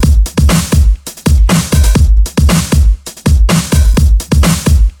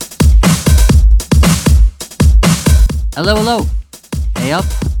Hello, hello. Hey up,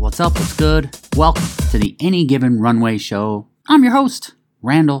 what's up, what's good? Welcome to the Any Given Runway show. I'm your host,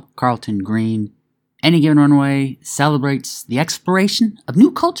 Randall Carlton Green. Any Given Runway celebrates the exploration of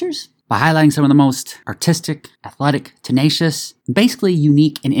new cultures by highlighting some of the most artistic, athletic, tenacious, basically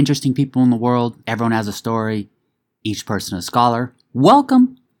unique and interesting people in the world. Everyone has a story, each person a scholar.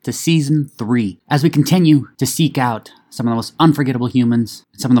 Welcome to Season 3, as we continue to seek out some of the most unforgettable humans,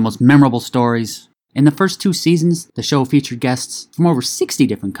 some of the most memorable stories. In the first 2 seasons, the show featured guests from over 60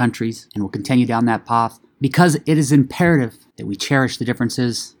 different countries, and we'll continue down that path because it is imperative that we cherish the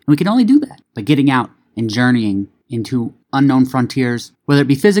differences, and we can only do that by getting out and journeying into unknown frontiers, whether it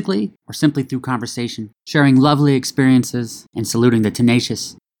be physically or simply through conversation, sharing lovely experiences and saluting the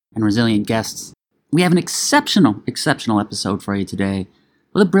tenacious and resilient guests. We have an exceptional episode for you today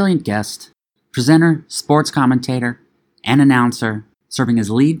with a brilliant guest, presenter, sports commentator, and announcer, serving as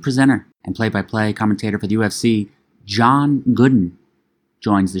lead presenter and play-by-play commentator for the UFC, John Gooden,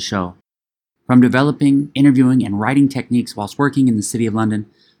 joins the show. From developing, interviewing, and writing techniques whilst working in the City of London,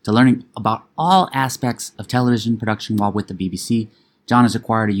 to learning about all aspects of television production while with the BBC, John has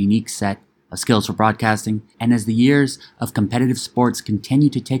acquired a unique set of skills for broadcasting, and as the years of competitive sports continue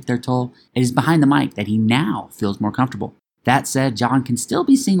to take their toll, it is behind the mic that he now feels more comfortable. That said, John can still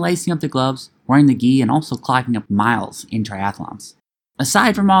be seen lacing up the gloves, wearing the gi, and also clocking up miles in triathlons.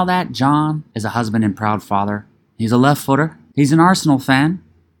 Aside from all that, John is a husband and proud father. He's a left footer. He's an Arsenal fan.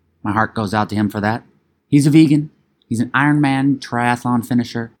 My heart goes out to him for that. He's a vegan. He's an Ironman triathlon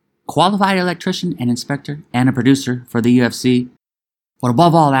finisher, qualified electrician and inspector, and a producer for the UFC. But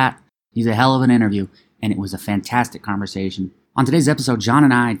above all that, he's a hell of an interview, and it was a fantastic conversation. On today's episode, John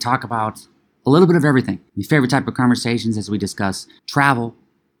and I talk about a little bit of everything. My favorite type of conversations as we discuss travel,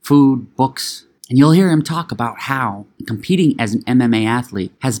 food, books, and you'll hear him talk about how competing as an MMA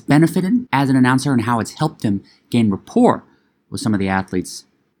athlete has benefited as an announcer and how it's helped him gain rapport with some of the athletes.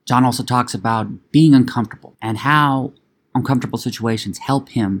 John also talks about being uncomfortable and how uncomfortable situations help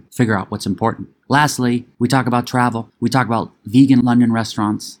him figure out what's important. Lastly, we talk about travel, we talk about vegan London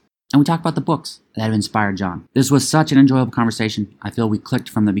restaurants, and we talk about the books that have inspired John. This was such an enjoyable conversation. I feel we clicked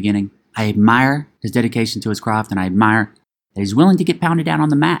from the beginning. I admire his dedication to his craft, and I admire that he's willing to get pounded down on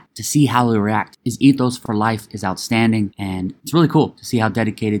the mat to see how he'll react. His ethos for life is outstanding, and it's really cool to see how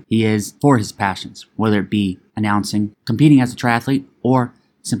dedicated he is for his passions, whether it be announcing, competing as a triathlete, or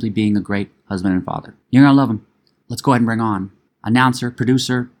simply being a great husband and father. You're gonna love him. Let's go ahead and bring on announcer,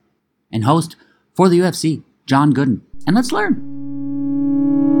 producer, and host for the UFC, John Gooden, and let's learn.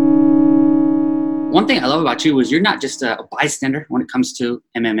 One thing I love about you is you're not just a bystander when it comes to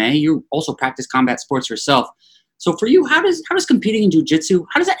MMA. You also practice combat sports yourself. So for you, how does competing in jiu-jitsu,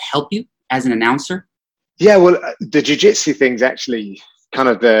 how does that help you as an announcer? Yeah, well, the jiu-jitsu thing's actually kind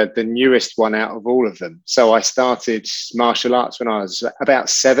of the newest one out of all of them. So I started martial arts when I was about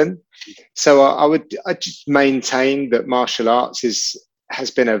 7. So I just maintain that martial arts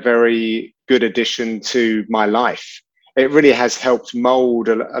has been a very good addition to my life. It really has helped mold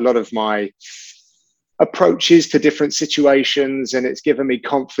a lot of my approaches to different situations, and it's given me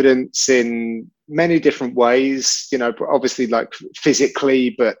confidence in many different ways, you know, obviously like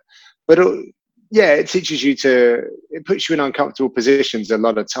physically, but yeah, it teaches you it puts you in uncomfortable positions a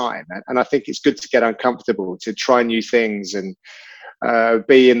lot of time. And I think it's good to get uncomfortable, to try new things and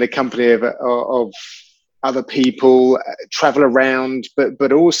be in the company of other people, travel around,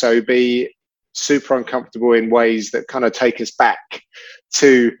 but also be super uncomfortable in ways that kind of take us back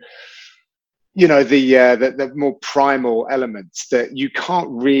to, you know, the more primal elements that you can't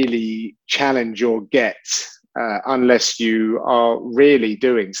really challenge or get unless you are really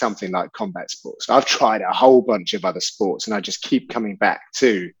doing something like combat sports. I've tried a whole bunch of other sports and I just keep coming back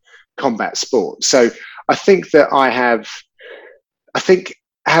to combat sports. So I think that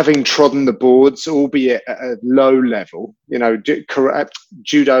having trodden the boards, albeit at a low level, you know,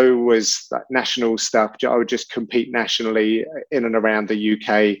 judo was like national stuff. I would just compete nationally in and around the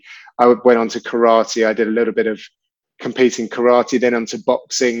UK. I went on to karate. I did a little bit of competing karate, then onto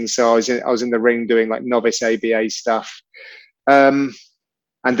boxing. So I was in the ring doing like novice ABA stuff. And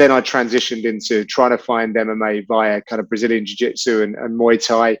then I transitioned into trying to find MMA via kind of Brazilian Jiu-Jitsu and Muay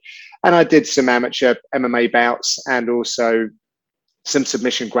Thai. And I did some amateur MMA bouts and also some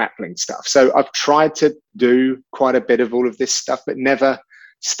submission grappling stuff. So I've tried to do quite a bit of all of this stuff, but never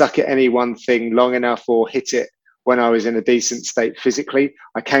stuck at any one thing long enough or hit it when I was in a decent state physically.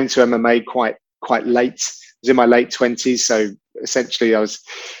 I came to MMA quite late. I was in my late 20s. So essentially I was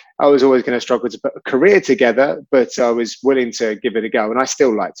always going to struggle to put a career together, but I was willing to give it a go. And I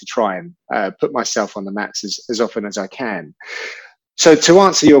still like to try and put myself on the mats as often as I can. So to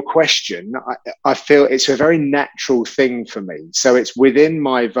answer your question, I feel it's a very natural thing for me. So it's within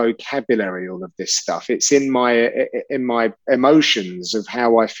my vocabulary, all of this stuff. It's in my emotions of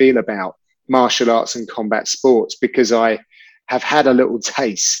how I feel about martial arts and combat sports, because I have had a little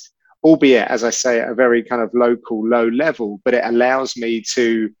taste, albeit, as I say, at a very kind of local, low level, but it allows me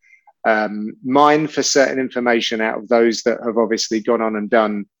to mine for certain information out of those that have obviously gone on and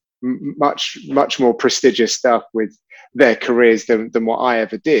done much more prestigious stuff with their careers than what I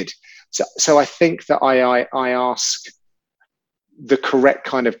ever did. So I think that I ask the correct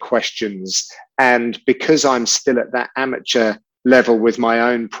kind of questions, and because I'm still at that amateur level with my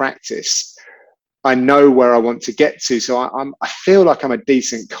own practice, I know where I want to get to. So I feel like I'm a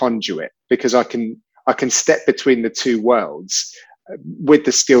decent conduit, because I can step between the two worlds with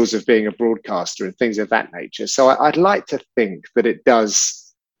the skills of being a broadcaster and things of that nature. So I'd like to think that it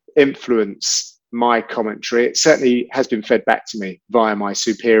does influence my commentary. It certainly has been fed back to me via my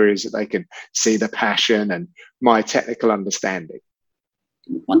superiors, that they can see the passion and my technical understanding.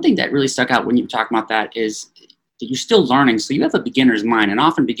 One thing that really stuck out when you talk about that is that you're still learning. So you have a beginner's mind, and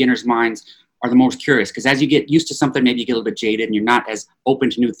often beginner's minds are the most curious, because as you get used to something, maybe you get a little bit jaded and you're not as open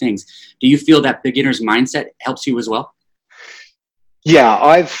to new things. Do you feel that beginner's mindset helps you as well?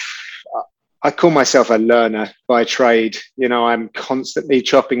 Yeah, I call myself a learner by trade. You know, I'm constantly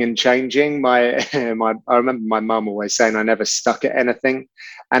chopping and changing. I remember my mum always saying I never stuck at anything.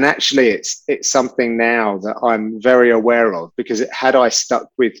 And actually it's something now that I'm very aware of, because had I stuck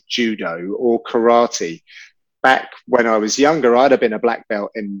with judo or karate back when I was younger, I'd have been a black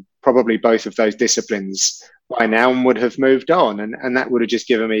belt in probably both of those disciplines by now and would have moved on. And that would have just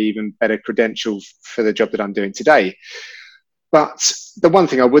given me even better credentials for the job that I'm doing today. But the one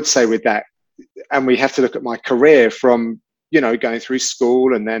thing I would say with that, and we have to look at my career from, you know, going through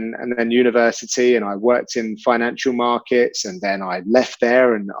school and then university, and I worked in financial markets, and then I left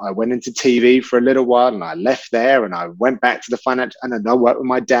there and I went into TV for a little while, and I left there and I went back to the finance, and then I worked with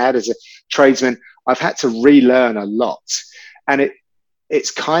my dad as a tradesman. I've had to relearn a lot, and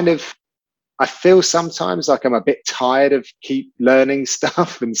it's kind of, I feel sometimes like I'm a bit tired of keep learning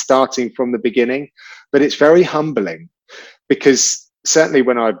stuff and starting from the beginning, but it's very humbling, because certainly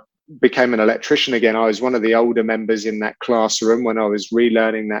when I became an electrician again, I was one of the older members in that classroom when I was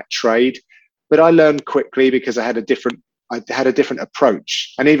relearning that trade. But I learned quickly because I had a different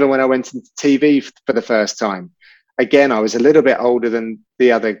approach. And even when I went into TV for the first time, again, I was a little bit older than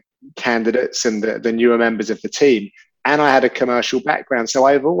the other candidates and the newer members of the team. And I had a commercial background. So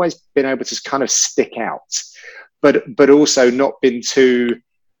I've always been able to kind of stick out, but also not been too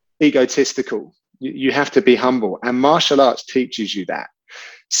egotistical. You have to be humble, and martial arts teaches you that.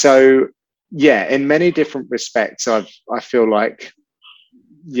 So yeah, in many different respects, I feel like,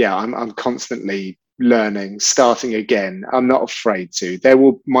 yeah, I'm constantly learning, starting again. I'm not afraid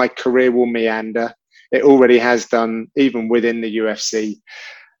to. My career will meander. It already has done, even within the UFC.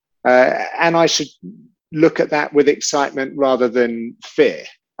 And I should look at that with excitement rather than fear.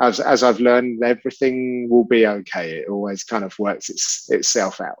 As I've learned, everything will be okay. It always kind of works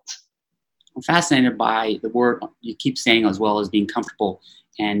itself out. I'm fascinated by the word you keep saying, as well as being comfortable.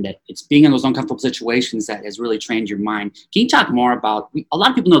 And it's being in those uncomfortable situations that has really trained your mind. Can you talk more about, a lot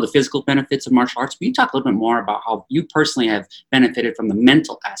of people know the physical benefits of martial arts, but you talk a little bit more about how you personally have benefited from the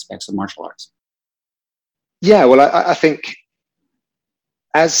mental aspects of martial arts? Yeah, well, I think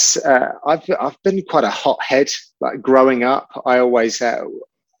as I've been quite a hothead, like growing up.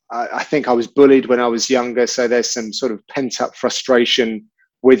 I think I was bullied when I was younger, so there's some sort of pent up frustration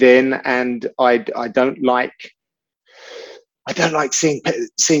within, and I don't like seeing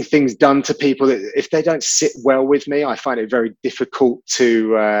things done to people that, if they don't sit well with me, I find it very difficult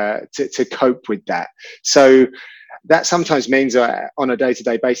to cope with that. So that sometimes means on a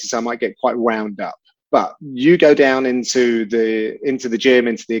day-to-day basis, I might get quite wound up. But you go down into the gym,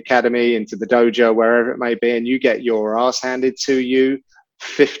 into the academy, into the dojo, wherever it may be, and you get your ass handed to you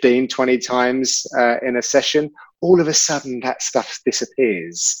 15, 20 times in a session, all of a sudden that stuff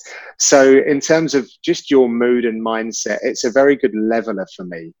disappears. So in terms of just your mood and mindset, it's a very good leveler for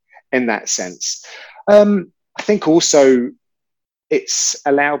me in that sense. I think also it's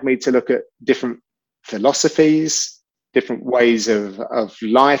allowed me to look at different philosophies, different ways of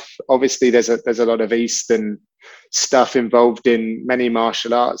life. Obviously, there's a lot of Eastern stuff involved in many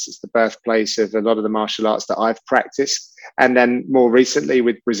martial arts. It's the birthplace of a lot of the martial arts that I've practiced. And then more recently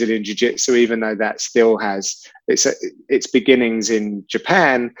with Brazilian Jiu-Jitsu, even though that still has its beginnings in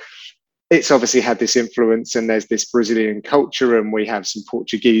Japan, it's obviously had this influence, and there's this Brazilian culture, and we have some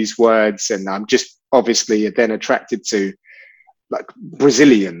Portuguese words. And I'm just obviously then attracted to like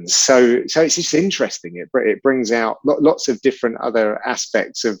Brazilians. So it's just interesting. It brings out lots of different other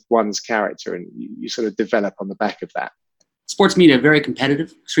aspects of one's character, and you sort of develop on the back of that. Sports media, very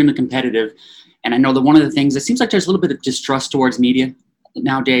competitive, extremely competitive. And I know that one of the things, it seems like there's a little bit of distrust towards media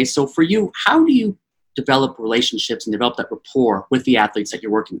nowadays. So for you, how do you develop relationships and develop that rapport with the athletes that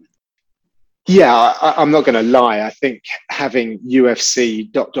you're working with? Yeah, I'm not going to lie. I think having UFC ...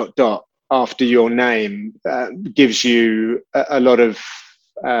 after your name gives you a lot of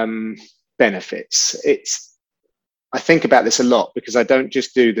benefits. I think about this a lot because I don't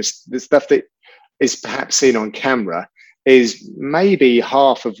just do this. The stuff that is perhaps seen on camera is maybe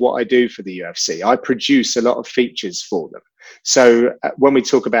half of what I do for the UFC. I produce a lot of features for them. So when we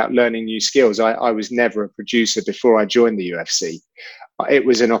talk about learning new skills, I was never a producer before I joined the UFC. It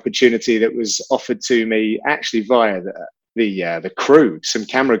was an opportunity that was offered to me actually via the crew, some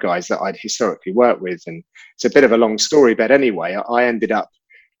camera guys that I'd historically worked with. And it's a bit of a long story, but anyway, I ended up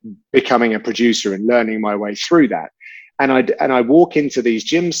becoming a producer and learning my way through that. And I walk into these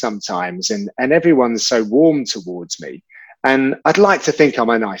gyms sometimes and everyone's so warm towards me. And I'd like to think I'm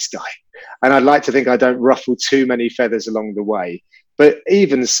a nice guy. And I'd like to think I don't ruffle too many feathers along the way. But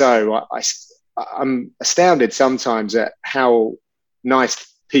even so, I'm astounded sometimes at how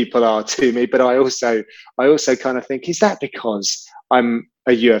nice people are to me. But I also kind of think, is that because I'm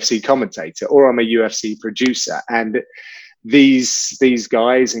a UFC commentator or I'm a UFC producer? And these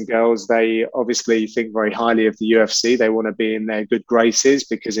guys and girls, they obviously think very highly of the UFC. They want to be in their good graces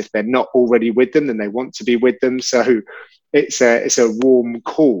because if they're not already with them, then they want to be with them. So it's a warm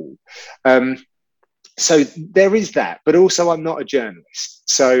call. So there is that, but also I'm not a journalist.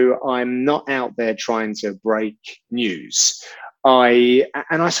 So I'm not out there trying to break news. I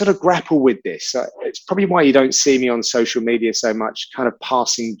sort of grapple with this. It's probably why you don't see me on social media so much, kind of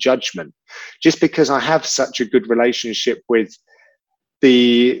passing judgment, just because I have such a good relationship with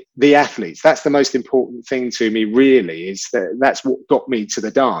the athletes. That's the most important thing to me, really, is that's what got me to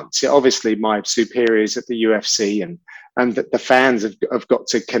the dance. Obviously, my superiors at the UFC and the fans have got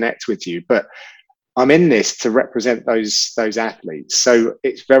to connect with you, but I'm in this to represent those athletes. So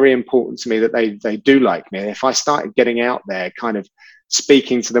it's very important to me that they do like me. And if I started getting out there, kind of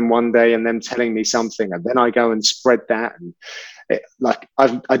speaking to them one day and them telling me something, and then I go and spread that, and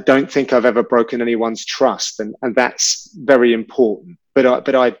I don't think I've ever broken anyone's trust, and that's very important. But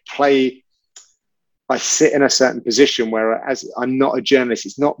I sit in a certain position where, as I'm not a journalist,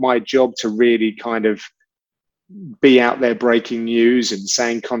 it's not my job to really kind of be out there breaking news and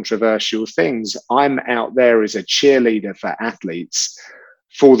saying controversial things. I'm out there as a cheerleader for athletes,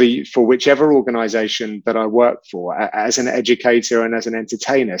 for whichever organization that I work for, as an educator and as an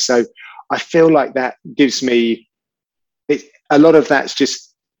entertainer. So I feel like that gives me a lot of that's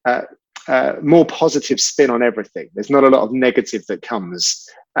just more positive spin on everything. There's not a lot of negative that comes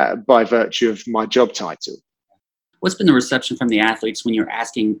by virtue of my job title. What's been the reception from the athletes when you're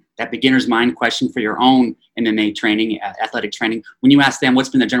asking that beginner's mind question for your own MMA training, athletic training? When you ask them, what's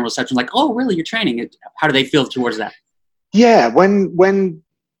been the general reception? Like, oh, really, you're training? How do they feel towards that? Yeah, when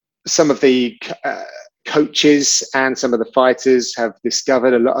some of the coaches and some of the fighters have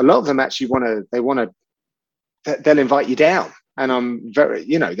discovered, a lot of them actually they'll invite you down. And I'm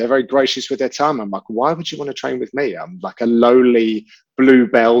they're very gracious with their time. I'm like, why would you want to train with me? I'm like a lowly blue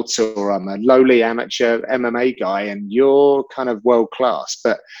belt, or I'm a lowly amateur MMA guy, and you're kind of world class.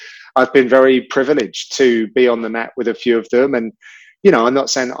 But I've been very privileged to be on the mat with a few of them. And, I'm not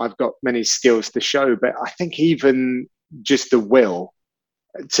saying that I've got many skills to show, but I think even just the will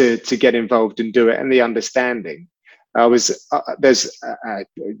to get involved and do it, and the understanding. There's a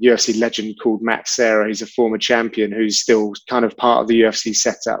UFC legend called Matt Serra. He's a former champion who's still kind of part of the UFC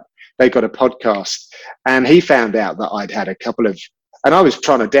setup. They got a podcast, and he found out that I'd had a couple of, and I was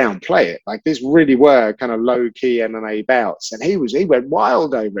trying to downplay it. Like, these really were kind of low key MMA bouts, and he went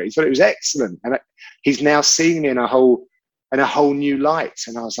wild over it. He thought it was excellent, and he's now seeing me in a whole new light.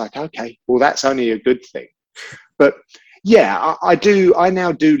 And I was like, okay, well, that's only a good thing. But yeah, I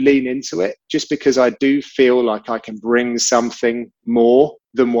now do lean into it, just because I do feel like I can bring something more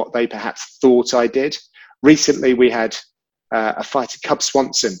than what they perhaps thought I did. Recently, we had a fighter, Cub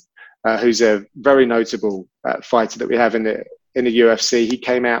Swanson, who's a very notable fighter that we have in the UFC. He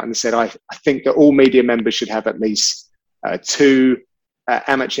came out and said, I think that all media members should have at least 2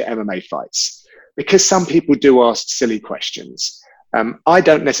 amateur MMA fights, because some people do ask silly questions. I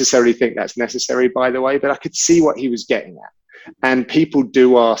don't necessarily think that's necessary, by the way, but I could see what he was getting at. And people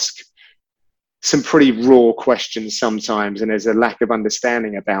do ask some pretty raw questions sometimes, and there's a lack of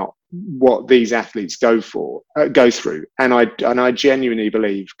understanding about what these athletes go through. And I genuinely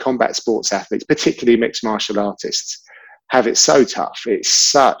believe combat sports athletes, particularly mixed martial artists, have it so tough. It's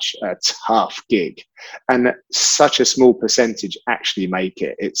such a tough gig, and such a small percentage actually make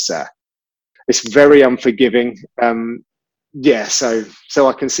it. It's very unforgiving. Yeah, so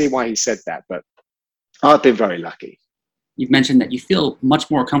I can see why he said that, but I've been very lucky. You've mentioned that you feel much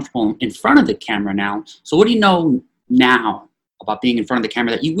more comfortable in front of the camera now. So what do you know now about being in front of the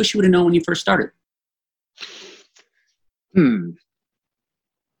camera that you wish you would have known when you first started?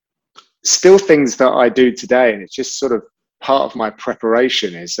 Still things that I do today, and it's just sort of part of my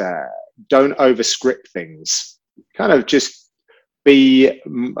preparation, is don't overscript things. Kind of just be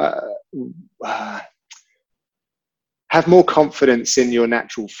have more confidence in your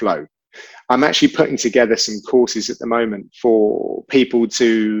natural flow. I'm actually putting together some courses at the moment for people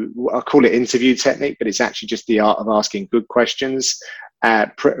to, I call it interview technique, but it's actually just the art of asking good questions,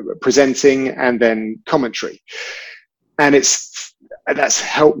 presenting, and then commentary. And that's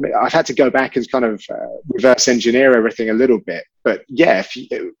helped me. I've had to go back and kind of reverse engineer everything a little bit. But yeah,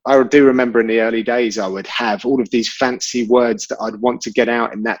 I do remember in the early days, I would have all of these fancy words that I'd want to get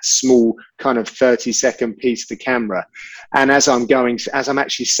out in that small kind of 30-second piece to camera. And as I'm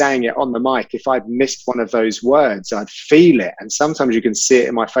actually saying it on the mic, if I'd missed one of those words, I'd feel it. And sometimes you can see it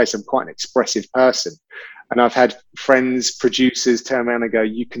in my face. I'm quite an expressive person. And I've had friends, producers turn around and go,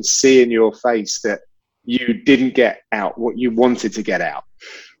 you can see in your face that you didn't get out what you wanted to get out.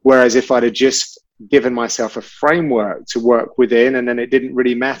 Whereas if I'd have just given myself a framework to work within, and then it didn't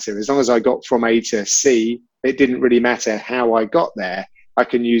really matter. As long as I got from A to C, it didn't really matter how I got there. I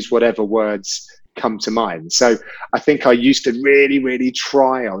can use whatever words come to mind. So I think I used to really, really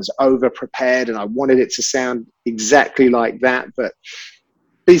try. I was over prepared and I wanted it to sound exactly like that. But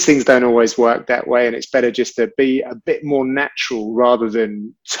these things don't always work that way. And it's better just to be a bit more natural rather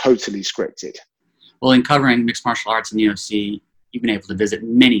than totally scripted. Well, in covering mixed martial arts in the UFC, you've been able to visit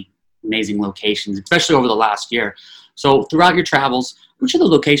many amazing locations, especially over the last year. So throughout your travels, which are the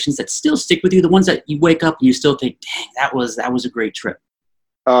locations that still stick with you, the ones that you wake up and you still think, dang, that was a great trip?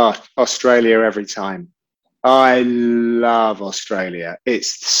 Australia every time. I love Australia.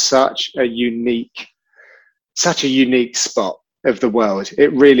 It's such a unique spot of the world.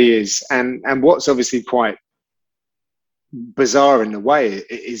 It really is. And what's obviously quite bizarre in a way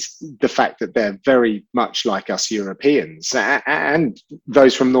is the fact that they're very much like us Europeans and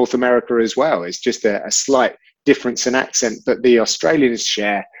those from North America as well. It's just a slight difference in accent, but the Australians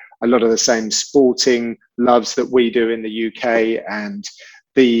share a lot of the same sporting loves that we do in the UK, and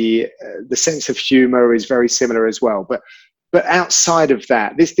the sense of humor is very similar as well. But outside of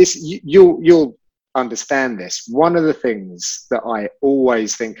that, you'll understand this. One of the things that I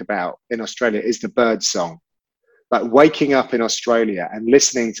always think about in Australia is the bird song. Like waking up in Australia and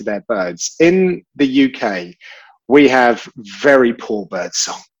listening to their birds. In the UK, we have very poor bird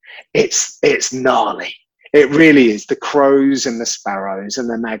song. It's gnarly. It really is. The crows and the sparrows and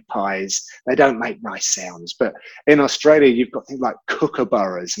the magpies, they don't make nice sounds. But in Australia, you've got things like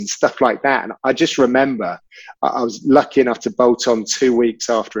kookaburras and stuff like that. And I just remember I was lucky enough to bolt on 2 weeks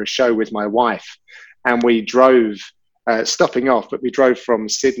after a show with my wife. And we drove, stopping off, but we drove from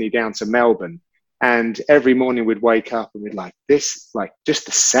Sydney down to Melbourne. And every morning we'd wake up and we'd just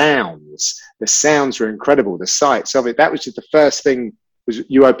the sounds were incredible. The sights of it, that was just the first thing, was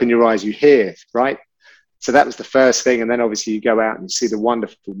you open your eyes, you hear, right? So that was the first thing. And then obviously you go out and you see the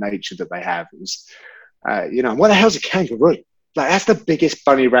wonderful nature that they have. It was, what the hell's a kangaroo? Like, that's the biggest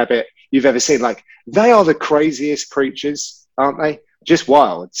bunny rabbit you've ever seen. Like, they are the craziest creatures, aren't they? Just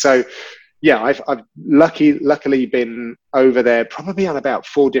wild. So yeah, I've luckily been over there probably on about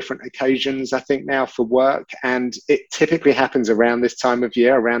 4 different occasions, I think now, for work. And it typically happens around this time of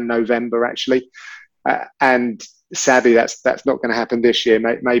year, around November, actually. And sadly, that's not going to happen this year,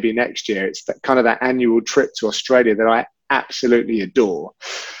 maybe next year. It's kind of that annual trip to Australia that I absolutely adore.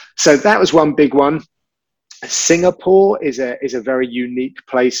 So that was one big one. Singapore is a very unique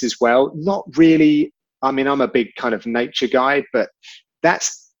place as well. Not really, I mean, I'm a big kind of nature guy, but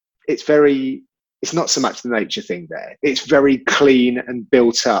it's not so much the nature thing there. It's very clean and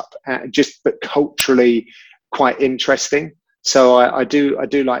built up, but culturally quite interesting. So I do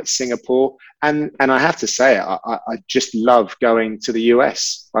like Singapore, and I have to say, I just love going to the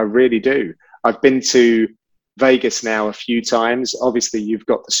US. I really do. I've been to Vegas now a few times. Obviously, you've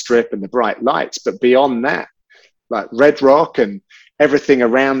got the Strip and the bright lights, but beyond that, like Red Rock and everything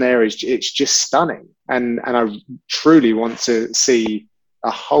around there it's just stunning. And I truly want to see a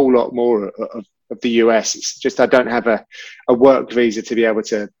whole lot more of the US. It's just I don't have a work visa to be able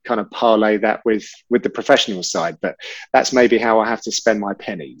to kind of parlay that with the professional side, but that's maybe how I have to spend my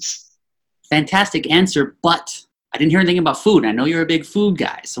pennies. Fantastic answer, but I didn't hear anything about food. I know you're a big food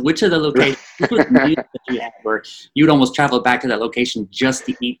guy. So which of the locations that you had where you'd almost travel back to that location just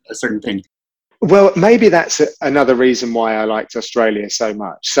to eat a certain thing? Well, maybe that's another reason why I liked Australia so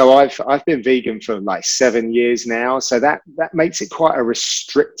much. So I've been vegan for like 7 years now. So that makes it quite a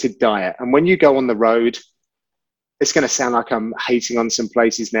restricted diet. And when you go on the road, it's going to sound like I'm hating on some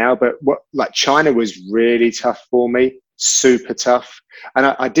places now, but like China was really tough for me, super tough. And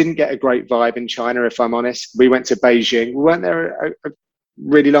I didn't get a great vibe in China, if I'm honest. We went to Beijing. We weren't there a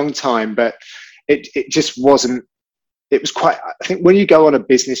really long time, but it just wasn't, it was quite, I think when you go on a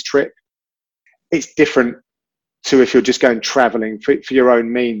business trip, it's different to if you're just going traveling for your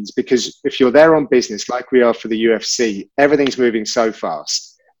own means, because if you're there on business, like we are for the UFC, everything's moving so fast.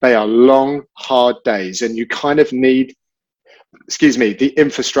 They are long, hard days, and you kind of need, the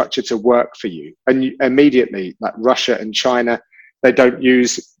infrastructure to work for you. And you, immediately, like Russia and China, they don't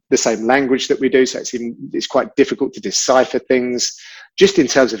use the same language that we do, so it's quite difficult to decipher things, just in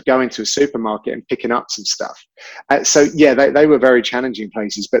terms of going to a supermarket and picking up some stuff. So yeah, they were very challenging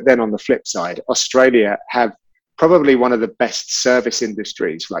places. But then on the flip side, Australia have probably one of the best service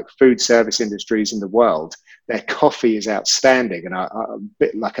industries, like food service industries in the world. Their coffee is outstanding, and I'm a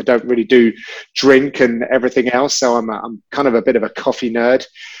bit like, I don't really do drink and everything else, so I'm kind of a bit of a coffee nerd.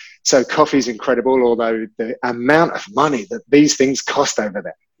 So coffee is incredible, although the amount of money that these things cost over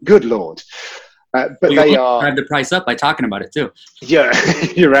there, good Lord. But well, they drive the price up by talking about it too. Yeah,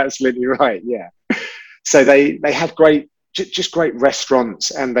 you're absolutely right. Yeah. So they have just great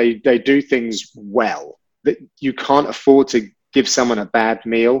restaurants, and they do things well. That you can't afford to give someone a bad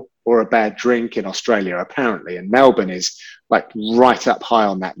meal or a bad drink in Australia, apparently. And Melbourne is like right up high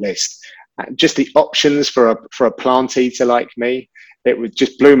on that list. Just the options for a plant eater like me, it would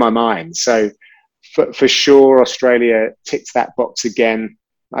just blew my mind. So for sure, Australia ticks that box again.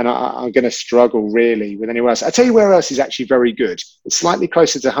 And I'm going to struggle really with anywhere else. I tell you where else is actually very good. It's slightly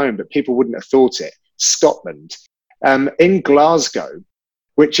closer to home, but people wouldn't have thought it. Scotland. In Glasgow,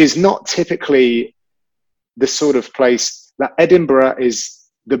 which is not typically the sort of place that Edinburgh is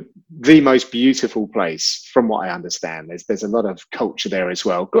the most beautiful place, from what I understand. There's a lot of culture there as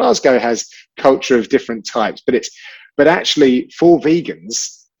well. Glasgow has culture of different types, but actually for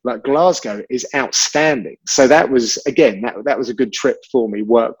vegans, like Glasgow is outstanding. So that was, again, that was a good trip for me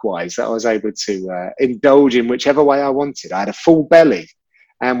work-wise, that I was able to indulge in whichever way I wanted. I had a full belly,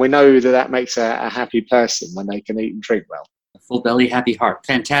 and we know that makes a happy person when they can eat and drink well. A full belly, happy heart.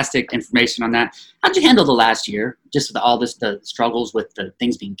 Fantastic information on that. How'd you handle the last year? Just with all this, the struggles with the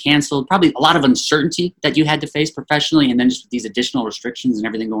things being canceled, probably a lot of uncertainty that you had to face professionally, and then just with these additional restrictions and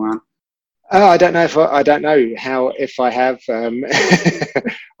everything going on. I don't know if I have.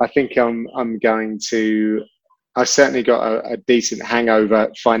 I think I'm going to. I've certainly got a decent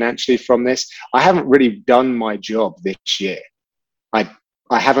hangover financially from this. I haven't really done my job this year. I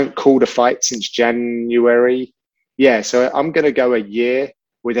haven't called a fight since January. Yeah, so I'm going to go a year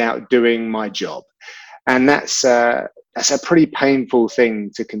without doing my job, and that's a pretty painful thing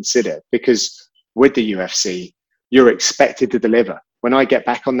to consider, because with the UFC, you're expected to deliver. When I get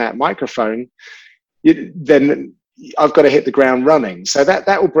back on that microphone, then I've got to hit the ground running. So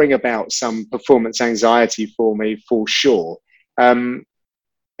that will bring about some performance anxiety for me, for sure. But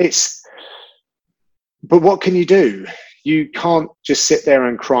what can you do? You can't just sit there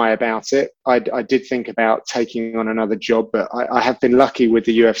and cry about it. I did think about taking on another job, but I have been lucky with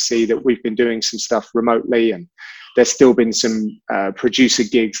the UFC that we've been doing some stuff remotely, and there's still been some producer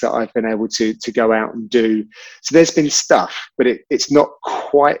gigs that I've been able to go out and do. So there's been stuff, but it's not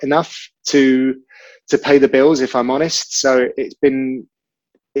quite enough to pay the bills, if I'm honest. So it's been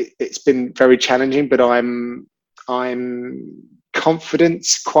very challenging, but I'm confident,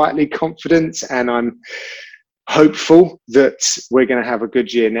 quietly confident, and I'm hopeful that we're going to have a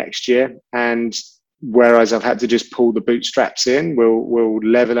good year next year. And whereas I've had to just pull the bootstraps in, we'll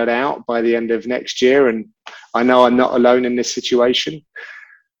level it out by the end of next year. And I know I'm not alone in this situation.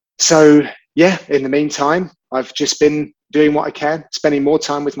 So yeah, in the meantime, I've just been doing what I can, spending more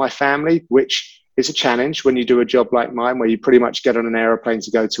time with my family, which is a challenge when you do a job like mine, where you pretty much get on an aeroplane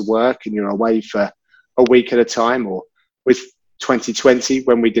to go to work and you're away for a week at a time. Or with 2020,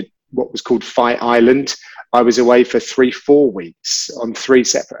 when we did what was called Fight Island, I was away for 3-4 weeks on 3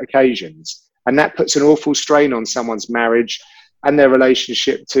 separate occasions. And that puts an awful strain on someone's marriage and their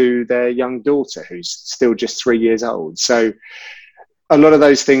relationship to their young daughter, who's still just 3 years old. So a lot of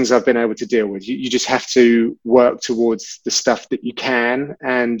those things I've been able to deal with. You just have to work towards the stuff that you can,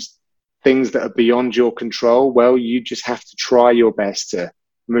 and things that are beyond your control, well, you just have to try your best to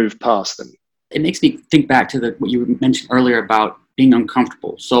move past them. It makes me think back to what you mentioned earlier about being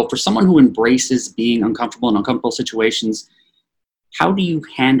uncomfortable. So for someone who embraces being uncomfortable in uncomfortable situations, how do you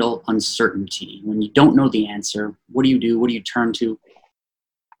handle uncertainty when you don't know the answer? What do you do? What do you turn to?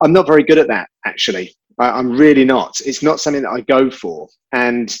 I'm not very good at that, actually. I'm really not. It's not something that I go for.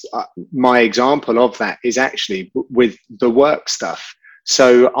 And my example of that is actually with the work stuff.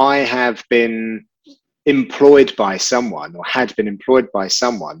 So I have been employed by someone, or had been employed by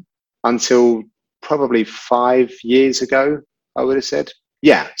someone, until probably 5 years ago, I would have said.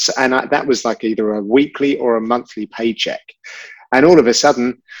 Yeah. So, and that was like either a weekly or a monthly paycheck. And all of a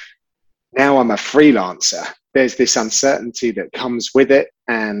sudden, now I'm a freelancer. There's this uncertainty that comes with it,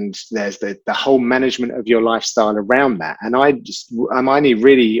 and there's the whole management of your lifestyle around that. And I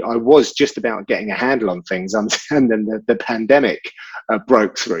was just about getting a handle on things, and then the pandemic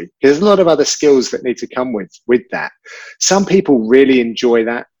broke through. There's a lot of other skills that need to come with that. Some people really enjoy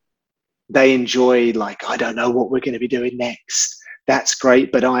that. They enjoy, like, I don't know what we're going to be doing next. That's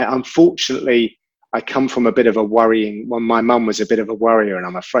great, but unfortunately, I come from a bit of a worrying. Well, my mum was a bit of a worrier, and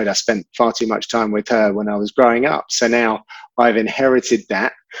I'm afraid I spent far too much time with her when I was growing up. So now I've inherited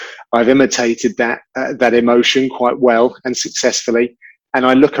that. I've imitated that emotion quite well and successfully. And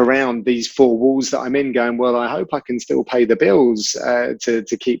I look around these four walls that I'm in, going, well, I hope I can still pay the bills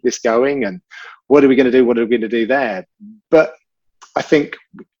to keep this going. And what are we going to do? What are we going to do there? But I think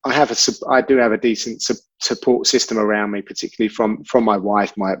I do have a decent support system around me, particularly from my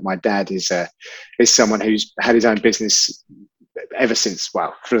wife. My dad is someone who's had his own business ever since,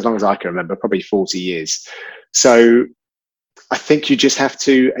 well, for as long as I can remember, probably 40 years. So I think you just have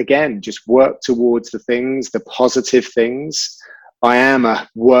to, again, just work towards the positive things. I am a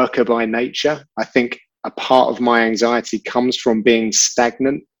worker by nature. I think a part of my anxiety comes from being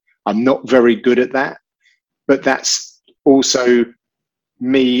stagnant. I'm not very good at that, but that's also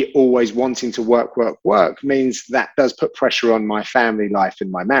me always wanting to work means that does put pressure on my family life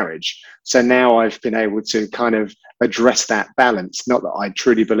and my marriage. So now I've been able to kind of address that balance. Not that I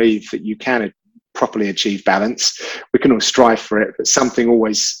truly believe that you can properly achieve balance. We can all strive for it, but something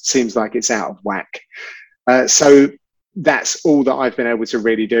always seems like it's out of whack. So that's all that I've been able to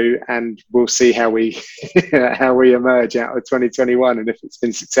really do, and we'll see how we how we emerge out of 2021 and if it's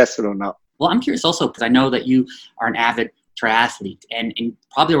been successful or not. Well, I'm curious also, because I know that you are an avid triathlete, and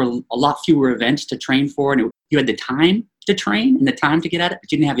probably there were a lot fewer events to train for, and you had the time to train and the time to get at it, but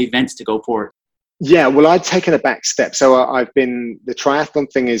you didn't have events to go for it. Yeah, well, I'd taken a back step. So the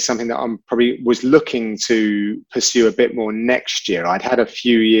triathlon thing is something that I'm probably was looking to pursue a bit more next year. I'd had a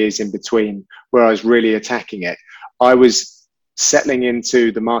few years in between where I was really attacking it. I was settling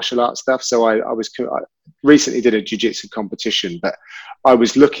into the martial arts stuff. So I recently did a jiu-jitsu competition, but I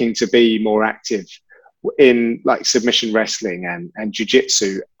was looking to be more active in like submission wrestling and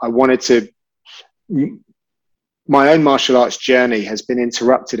jiu-jitsu. I wanted to, my own martial arts journey has been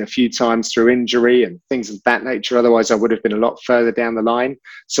interrupted a few times through injury and things of that nature. Otherwise I would have been a lot further down the line.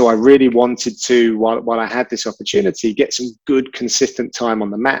 So I really wanted to, while I had this opportunity, get some good consistent time on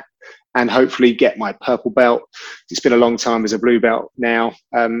the mat and hopefully get my purple belt. It's been a long time as a blue belt now.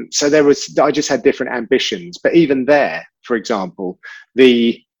 So I just had different ambitions, but even there, for example,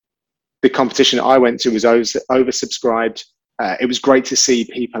 the competition I went to was oversubscribed. It was great to see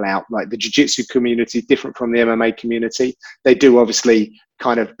people out, like the jiu-jitsu community, different from the MMA community. They do obviously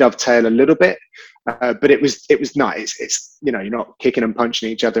kind of dovetail a little bit, but it was nice. It's you're not kicking and punching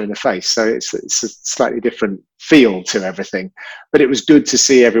each other in the face, so it's a slightly different feel to everything. But it was good to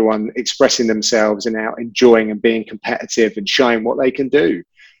see everyone expressing themselves and out enjoying and being competitive and showing what they can do.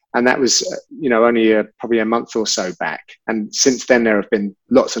 And that was, only probably a month or so back. And since then, there have been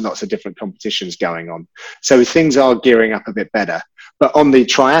lots and lots of different competitions going on. So things are gearing up a bit better. But on the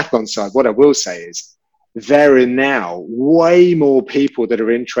triathlon side, what I will say is there are now way more people that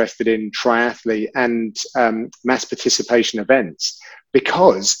are interested in triathlete and mass participation events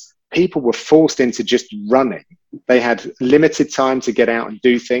because people were forced into just running. They had limited time to get out and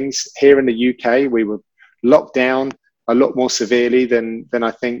do things. Here in the UK, we were locked down a lot more severely than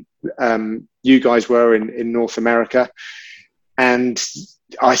I think you guys were in North America. And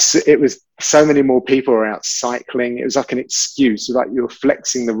it was so many more people were out cycling. It was like an excuse, like you were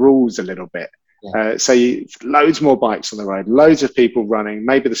flexing the rules a little bit. Yeah. Loads more bikes on the road, loads of people running.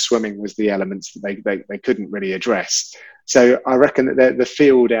 Maybe the swimming was the elements that they couldn't really address. So I reckon that the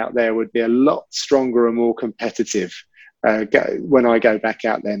field out there would be a lot stronger and more competitive when I go back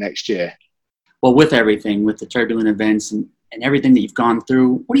out there next year. Well, with everything, with the turbulent events and everything that you've gone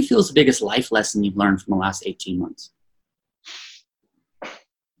through, what do you feel is the biggest life lesson you've learned from the last 18 months?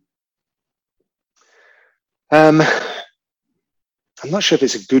 I'm not sure if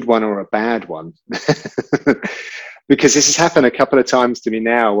it's a good one or a bad one. because this has happened a couple of times to me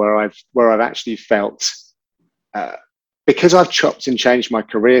now where I've actually felt, because I've chopped and changed my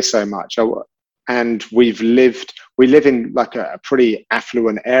career so much, and we live in like a pretty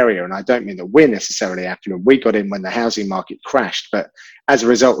affluent area, and I don't mean that we're necessarily affluent. We got in when the housing market crashed, but as a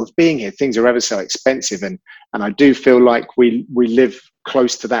result of being here, things are ever so expensive, and I do feel like we live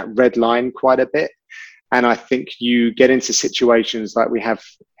close to that red line quite a bit. And I think you get into situations like we have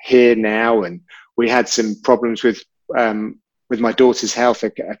here now, and we had some problems with my daughter's health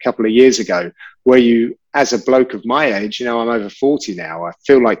a couple of years ago, where you, as a bloke of my age, you know, I'm over 40 now, I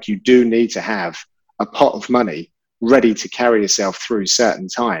feel like you do need to have a pot of money ready to carry yourself through certain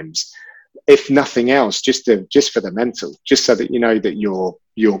times, if nothing else, just for the mental, just so that you know that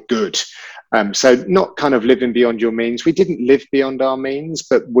you're good. So not kind of living beyond your means. We didn't live beyond our means,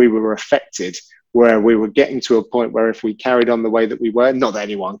 but we were affected, where we were getting to a point where if we carried on the way that we were, not that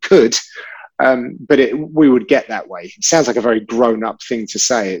anyone could, but we would get that way. It sounds like a very grown-up thing to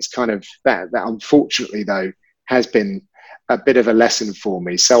say. It's kind of that unfortunately, though, has been a bit of a lesson for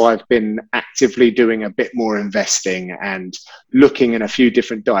me. So I've been actively doing a bit more investing and looking in a few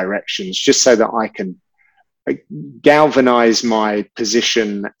different directions, just so that I can galvanize my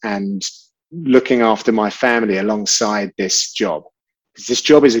position and looking after my family alongside this job. Because this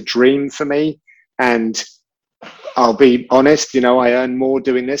job is a dream for me, and I'll be honest, you know, I earn more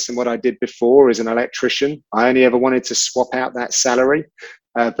doing this than what I did before as an electrician. I only ever wanted to swap out that salary,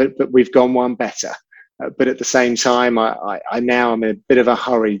 but we've gone one better. But at the same time, I now am in a bit of a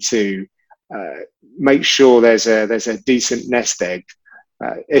hurry to make sure there's a decent nest egg,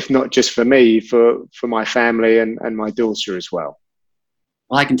 if not just for me, for my family and my daughter as well.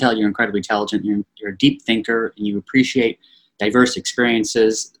 Well, I can tell you're incredibly intelligent. You're a deep thinker, and you appreciate diverse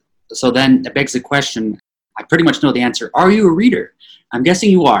experiences. So then it begs the question, I pretty much know the answer. Are you a reader? I'm guessing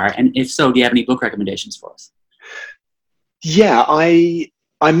you are. And if so, do you have any book recommendations for us? Yeah, I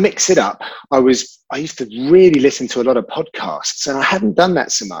mix it up. I used to really listen to a lot of podcasts, and I hadn't done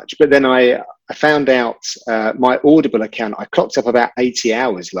that so much. But then I found out my Audible account, I clocked up about 80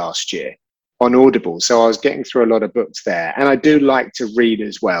 hours last year on Audible. So I was getting through a lot of books there. And I do like to read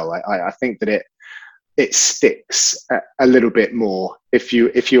as well. I think that it sticks a little bit more if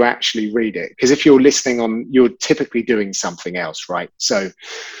you actually read it, because if you're listening on, you're typically doing something else, right? So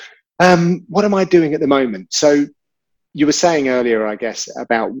what am I doing at the moment? So you were saying earlier, I guess,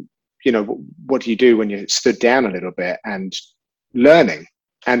 about, you know, what do you do when you're stood down a little bit, and learning.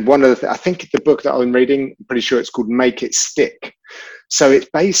 And one of I think the book that I'm reading, I'm pretty sure it's called Make It Stick. So it's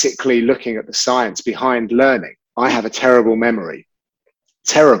basically looking at the science behind learning. I have a terrible memory.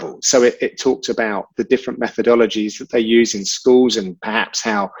 Terrible. So it talks about the different methodologies that they use in schools, and perhaps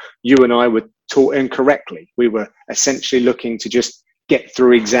how you and I were taught incorrectly. We were essentially looking to just get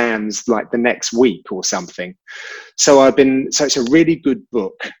through exams like the next week or something. So it's a really good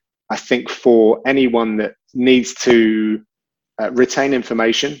book, I think, for anyone that needs to retain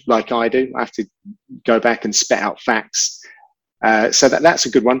information like I do. I have to go back and spit out facts. So that's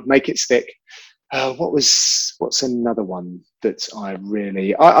a good one. Make It Stick. What's another one that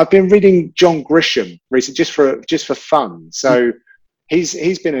I've been reading John Grisham recently, just for fun. So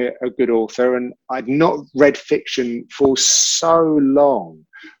he's been a good author, and I'd not read fiction for so long,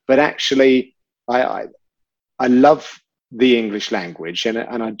 but actually I love the English language, and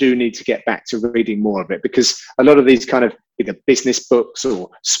I do need to get back to reading more of it, because a lot of these kind of either business books or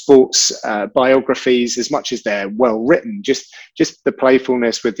sports biographies, as much as they're well written, just the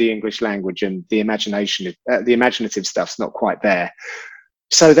playfulness with the English language and the imaginative stuff's not quite there.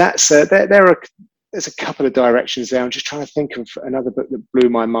 So that's there's a couple of directions there. I'm just trying to think of another book that blew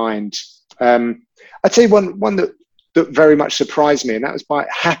my mind. I'd say one that very much surprised me, and that was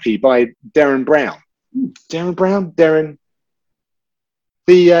Happy by Derren Brown. Derren,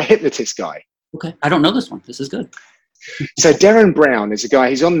 the hypnotist guy. Okay, I don't know this one. This is good. So Derren Brown is a guy.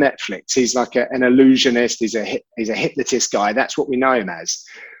 He's on Netflix. He's like an illusionist. He's a hypnotist guy. That's what we know him as.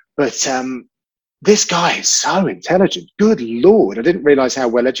 But this guy is so intelligent. Good Lord, I didn't realize how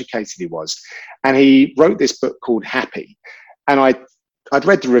well educated he was. And he wrote this book called Happy. And I'd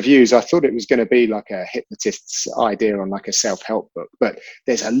read the reviews. I thought it was going to be like a hypnotist's idea on like a self-help book. But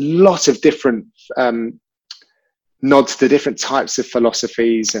there's a lot of different nods to different types of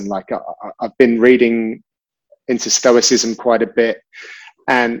philosophies. And like I've been reading into Stoicism quite a bit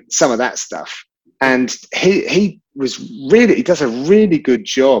and some of that stuff. And he does a really good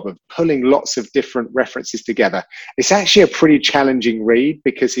job of pulling lots of different references together. It's actually a pretty challenging read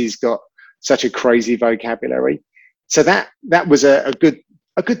because he's got such a crazy vocabulary. So that was a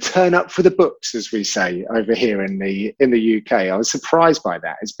good turn up for the books, as we say over here in the UK. I was surprised by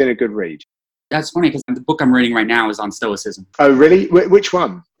that. It's been a good read. That's funny because the book I'm reading right now is on Stoicism. Oh, really? Which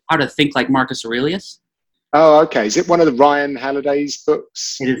one? How to Think Like Marcus Aurelius. Oh, okay. Is it one of the Ryan Halliday's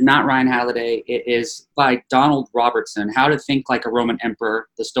books? It is not Ryan Halliday. It is by Donald Robertson, How to Think Like a Roman Emperor,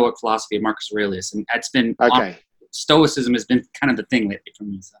 the Stoic Philosophy of Marcus Aurelius. And that's been, okay. Stoicism has been kind of the thing lately for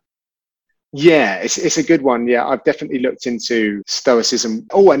me. So. Yeah, it's a good one. Yeah, I've definitely looked into Stoicism.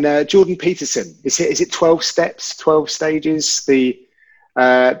 Oh, and Jordan Peterson. Is it 12 Steps, 12 Stages?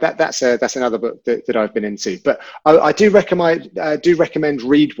 That's another book that I've been into. But I do recommend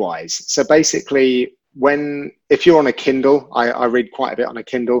Readwise. So basically, if you're on a Kindle, I read quite a bit on a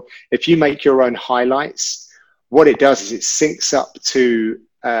Kindle. If you make your own highlights, what it does is it syncs up to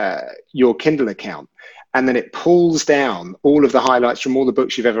your Kindle account, and then it pulls down all of the highlights from all the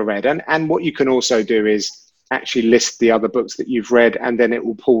books you've ever read. And what you can also do is actually list the other books that you've read, and then it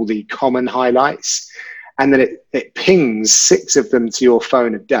will pull the common highlights, and then it pings 6 of them to your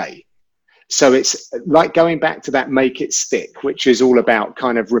phone a day. So it's like going back to that Make It Stick, which is all about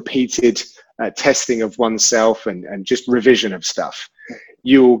kind of repeated testing of oneself and just revision of stuff.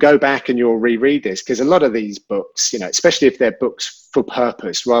 You'll go back and you'll reread this, because a lot of these books, especially if they're books for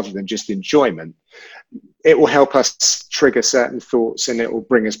purpose rather than just enjoyment, it will help us trigger certain thoughts and it will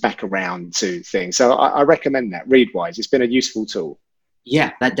bring us back around to things. So I recommend that, Readwise. It's been a useful tool.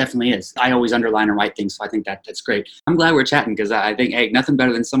 Yeah, that definitely is. I always underline and write things, so I think that's great. I'm glad we're chatting, because I think, hey, nothing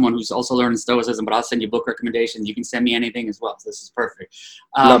better than someone who's also learning Stoicism, but I'll send you book recommendations. You can send me anything as well, so this is perfect.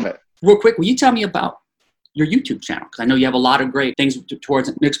 Love it. Real quick, will you tell me about your YouTube channel? Because I know you have a lot of great things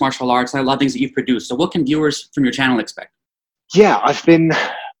towards mixed martial arts, and a lot of things that you've produced. So what can viewers from your channel expect? Yeah,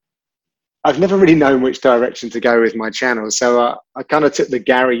 I've never really known which direction to go with my channel. So I kind of took the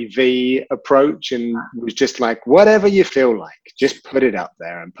Gary V approach and was just like, whatever you feel like, just put it up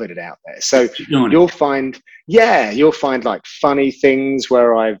there and put it out there. So you'll find like funny things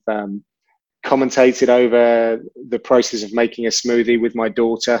where I've commentated over the process of making a smoothie with my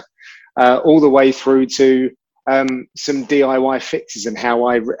daughter, all the way through to some DIY fixes and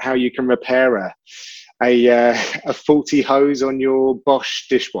how you can repair a faulty hose on your Bosch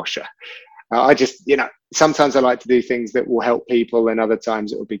dishwasher. I just, sometimes I like to do things that will help people, and other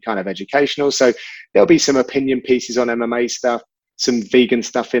times it will be kind of educational. So there'll be some opinion pieces on MMA stuff, some vegan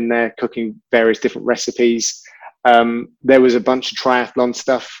stuff in there, cooking various different recipes. There was a bunch of triathlon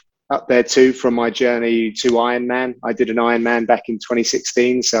stuff up there too from my journey to Ironman. I did an Ironman back in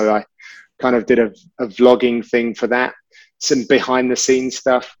 2016, so I kind of did a vlogging thing for that, some behind the scenes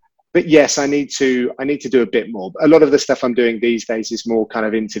stuff. But yes, I need to do a bit more. A lot of the stuff I'm doing these days is more kind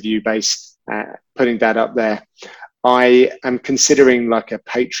of interview based, putting that up there. I am considering like a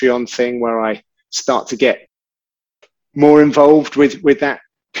Patreon thing where I start to get more involved with that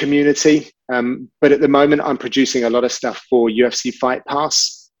community. But at the moment, I'm producing a lot of stuff for UFC Fight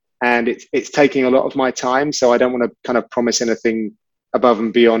Pass, and it's taking a lot of my time. So I don't want to kind of promise anything above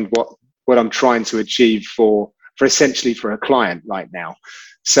and beyond what I'm trying to achieve for essentially for a client right now.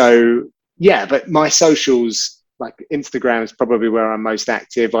 So yeah, but my socials, like Instagram is probably where I'm most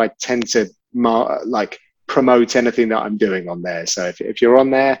active. I tend to promote anything that I'm doing on there. So if you're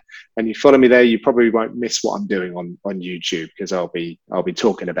on there and you follow me there, you probably won't miss what I'm doing on YouTube, because I'll be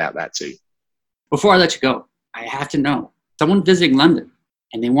talking about that too. Before I let you go, I have to know, someone visiting London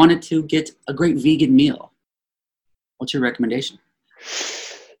and they wanted to get a great vegan meal, what's your recommendation?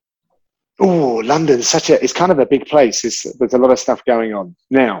 Oh, London's it's kind of a big place. There's a lot of stuff going on.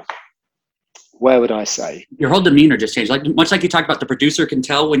 Now, where would I say? Your whole demeanor just changed. Much like you talked about the producer can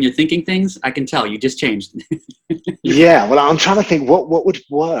tell when you're thinking things, I can tell you just changed. Yeah, well, I'm trying to think what would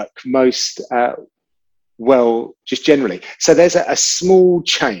work most well, just generally. So there's a small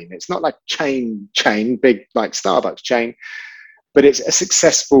chain. It's not like chain, big like Starbucks chain, but it's a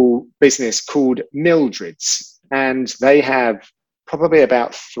successful business called Mildred's, and they have probably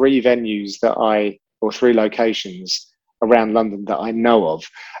about 3 venues or 3 locations around London that I know of.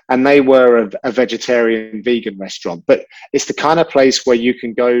 And they were a vegetarian vegan restaurant, but it's the kind of place where you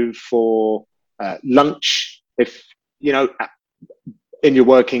can go for lunch if, in your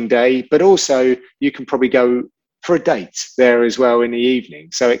working day, but also you can probably go for a date there as well in the evening.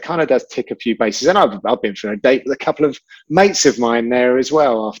 So it kind of does tick a few bases. And I've been for a date with a couple of mates of mine there as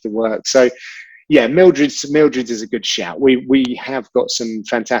well after work. So yeah, Mildred's is a good shout. We have got some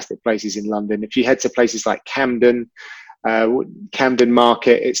fantastic places in London. If you head to places like Camden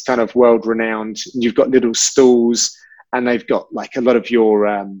Market, it's kind of world renowned. You've got little stalls, and they've got like a lot of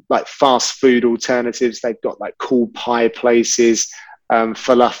your like fast food alternatives. They've got like cool pie places,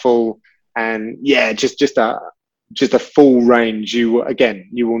 falafel, and yeah, just a just a full range, you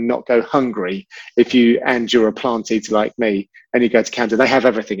will not go hungry if you're a plant eater like me and you go to Canada. They have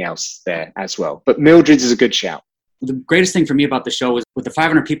everything else there as well. But Mildred's is a good shout. The greatest thing for me about the show is with the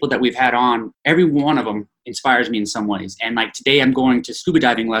 500 people that we've had on, every one of them inspires me in some ways. And like today I'm going to scuba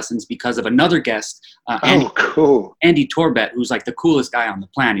diving lessons because of another guest, cool. Andy Torbett, who's like the coolest guy on the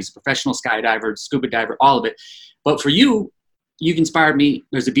planet. He's a professional skydiver, scuba diver, all of it. But for you've inspired me.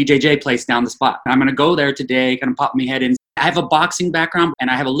 There's a BJJ place down the spot. I'm going to go there today, kind of pop my head in. I have a boxing background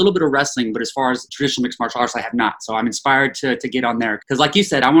and I have a little bit of wrestling, but as far as traditional mixed martial arts, I have not. So I'm inspired to get on there. Because like you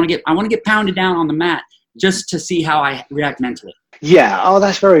said, I want to get pounded down on the mat just to see how I react mentally. Yeah. Oh,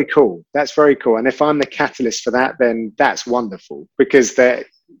 that's very cool. That's very cool. And if I'm the catalyst for that, then that's wonderful because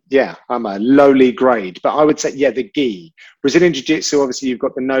I'm a lowly grade, but I would say, the gi. Brazilian Jiu-Jitsu, obviously you've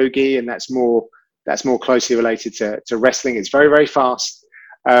got the no gi, and that's more closely related to wrestling. It's very, very fast.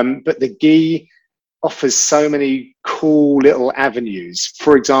 But the gi offers so many cool little avenues.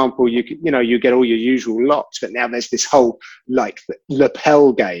 For example, you get all your usual locks, but now there's this whole like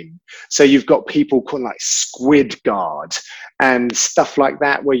lapel game. So you've got people calling like squid guard and stuff like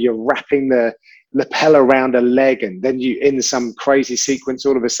that, where you're wrapping the lapel around a leg, and then you, in some crazy sequence,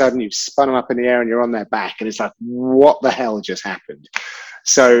 all of a sudden you've spun them up in the air and you're on their back, and it's like, what the hell just happened?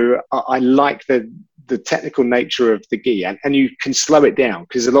 So I like the technical nature of the gi, and you can slow it down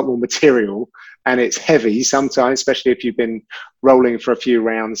because there's a lot more material and it's heavy sometimes, especially if you've been rolling for a few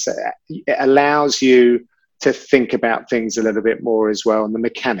rounds. It allows you to think about things a little bit more as well, and the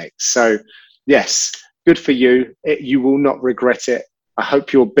mechanics. So yes, good for you. You will not regret it. I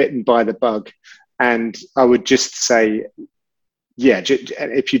hope you're bitten by the bug. And I would just say,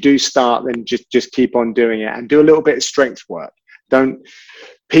 if you do start, then just keep on doing it and do a little bit of strength work.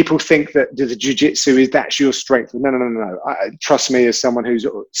 People think that the jiu-jitsu that's your strength. No. Trust me, as someone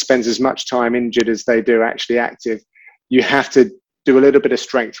who spends as much time injured as they do actually active, you have to do a little bit of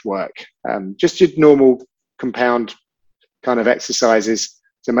strength work. Just your normal compound kind of exercises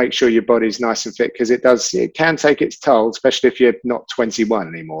to make sure your body's nice and fit, because it can take its toll, especially if you're not 21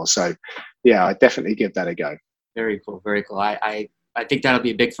 anymore. So yeah, I definitely give that a go. Very cool. Very cool. I think that'll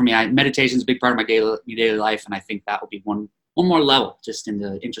be big for me. Meditation is a big part of my daily life. And I think that will be one more level just in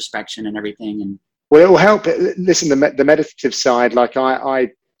the introspection and everything. And well, it will help. Listen, the meditative side, like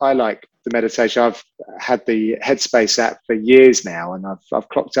I like the meditation. I've had the Headspace app for years now, and I've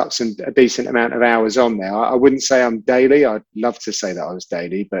clocked up a decent amount of hours on there. I wouldn't say I'm daily. I'd love to say that I was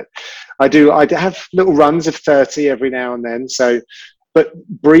daily, but I have little runs of 30 every now and then. So, but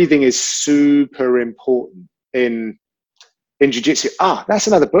breathing is super important in jiu-jitsu. That's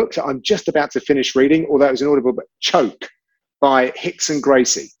another book that I'm just about to finish reading, although it was an audible, but Choke by Rickson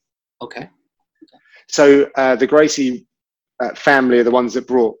Gracie. Okay. So the Gracie family are the ones that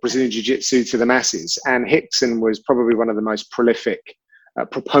brought Brazilian Jiu-Jitsu to the masses, and Rickson was probably one of the most prolific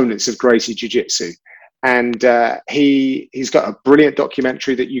proponents of Gracie Jiu-Jitsu. And he's got a brilliant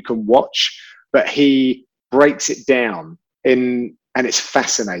documentary that you can watch, but he breaks it down and it's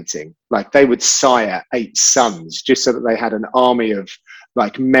fascinating. Like, they would sire 8 sons just so that they had an army of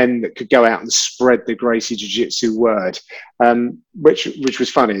like men that could go out and spread the Gracie Jiu-Jitsu word, which was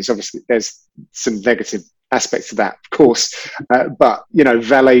funny. It's obviously there's some negative aspects to that, of course, but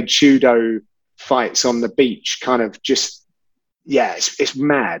valet judo fights on the beach, kind of just, it's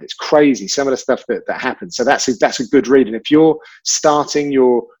mad, it's crazy, some of the stuff that happens. So that's a good read. And if you're starting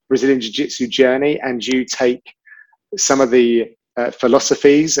your Brazilian Jiu-Jitsu journey and you take some of the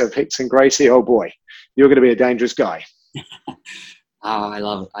philosophies of Rickson Gracie, oh boy, you're going to be a dangerous guy.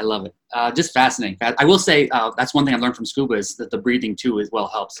 Oh, I love it. Just fascinating. I will say that's one thing I learned from scuba is that the breathing too as well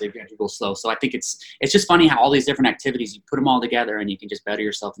helps. So you have to go slow. So I think it's just funny how all these different activities, you put them all together and you can just better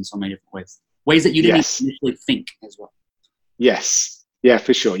yourself in so many different ways that you didn't initially think as well. Yes. Yeah,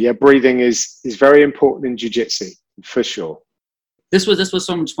 for sure. Yeah, breathing is very important in jiu-jitsu, for sure. This was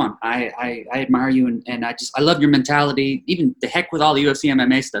so much fun. I admire you, and I love your mentality. Even the heck with all the UFC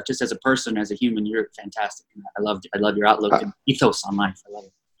MMA stuff. Just as a person, as a human, you're fantastic. I love your outlook and ethos on life. I love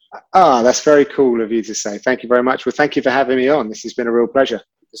it. That's very cool of you to say. Thank you very much. Well, thank you for having me on. This has been a real pleasure.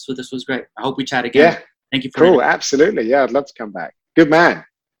 This was great. I hope we chat again. Yeah. Thank you for cool. Absolutely. Yeah, I'd love to come back. Good man.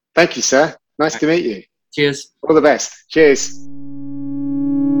 Thank you, sir. Nice to meet you. Cheers. All the best. Cheers.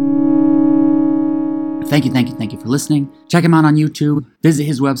 Thank you for listening. Check him out on YouTube. Visit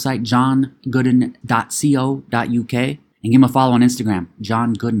his website, johngooden.co.uk, and give him a follow on Instagram,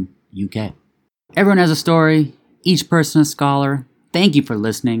 johngoodenuk. Everyone has a story. Each person a scholar. Thank you for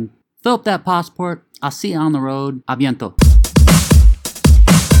listening. Fill up that passport. I'll see you on the road. A bientôt.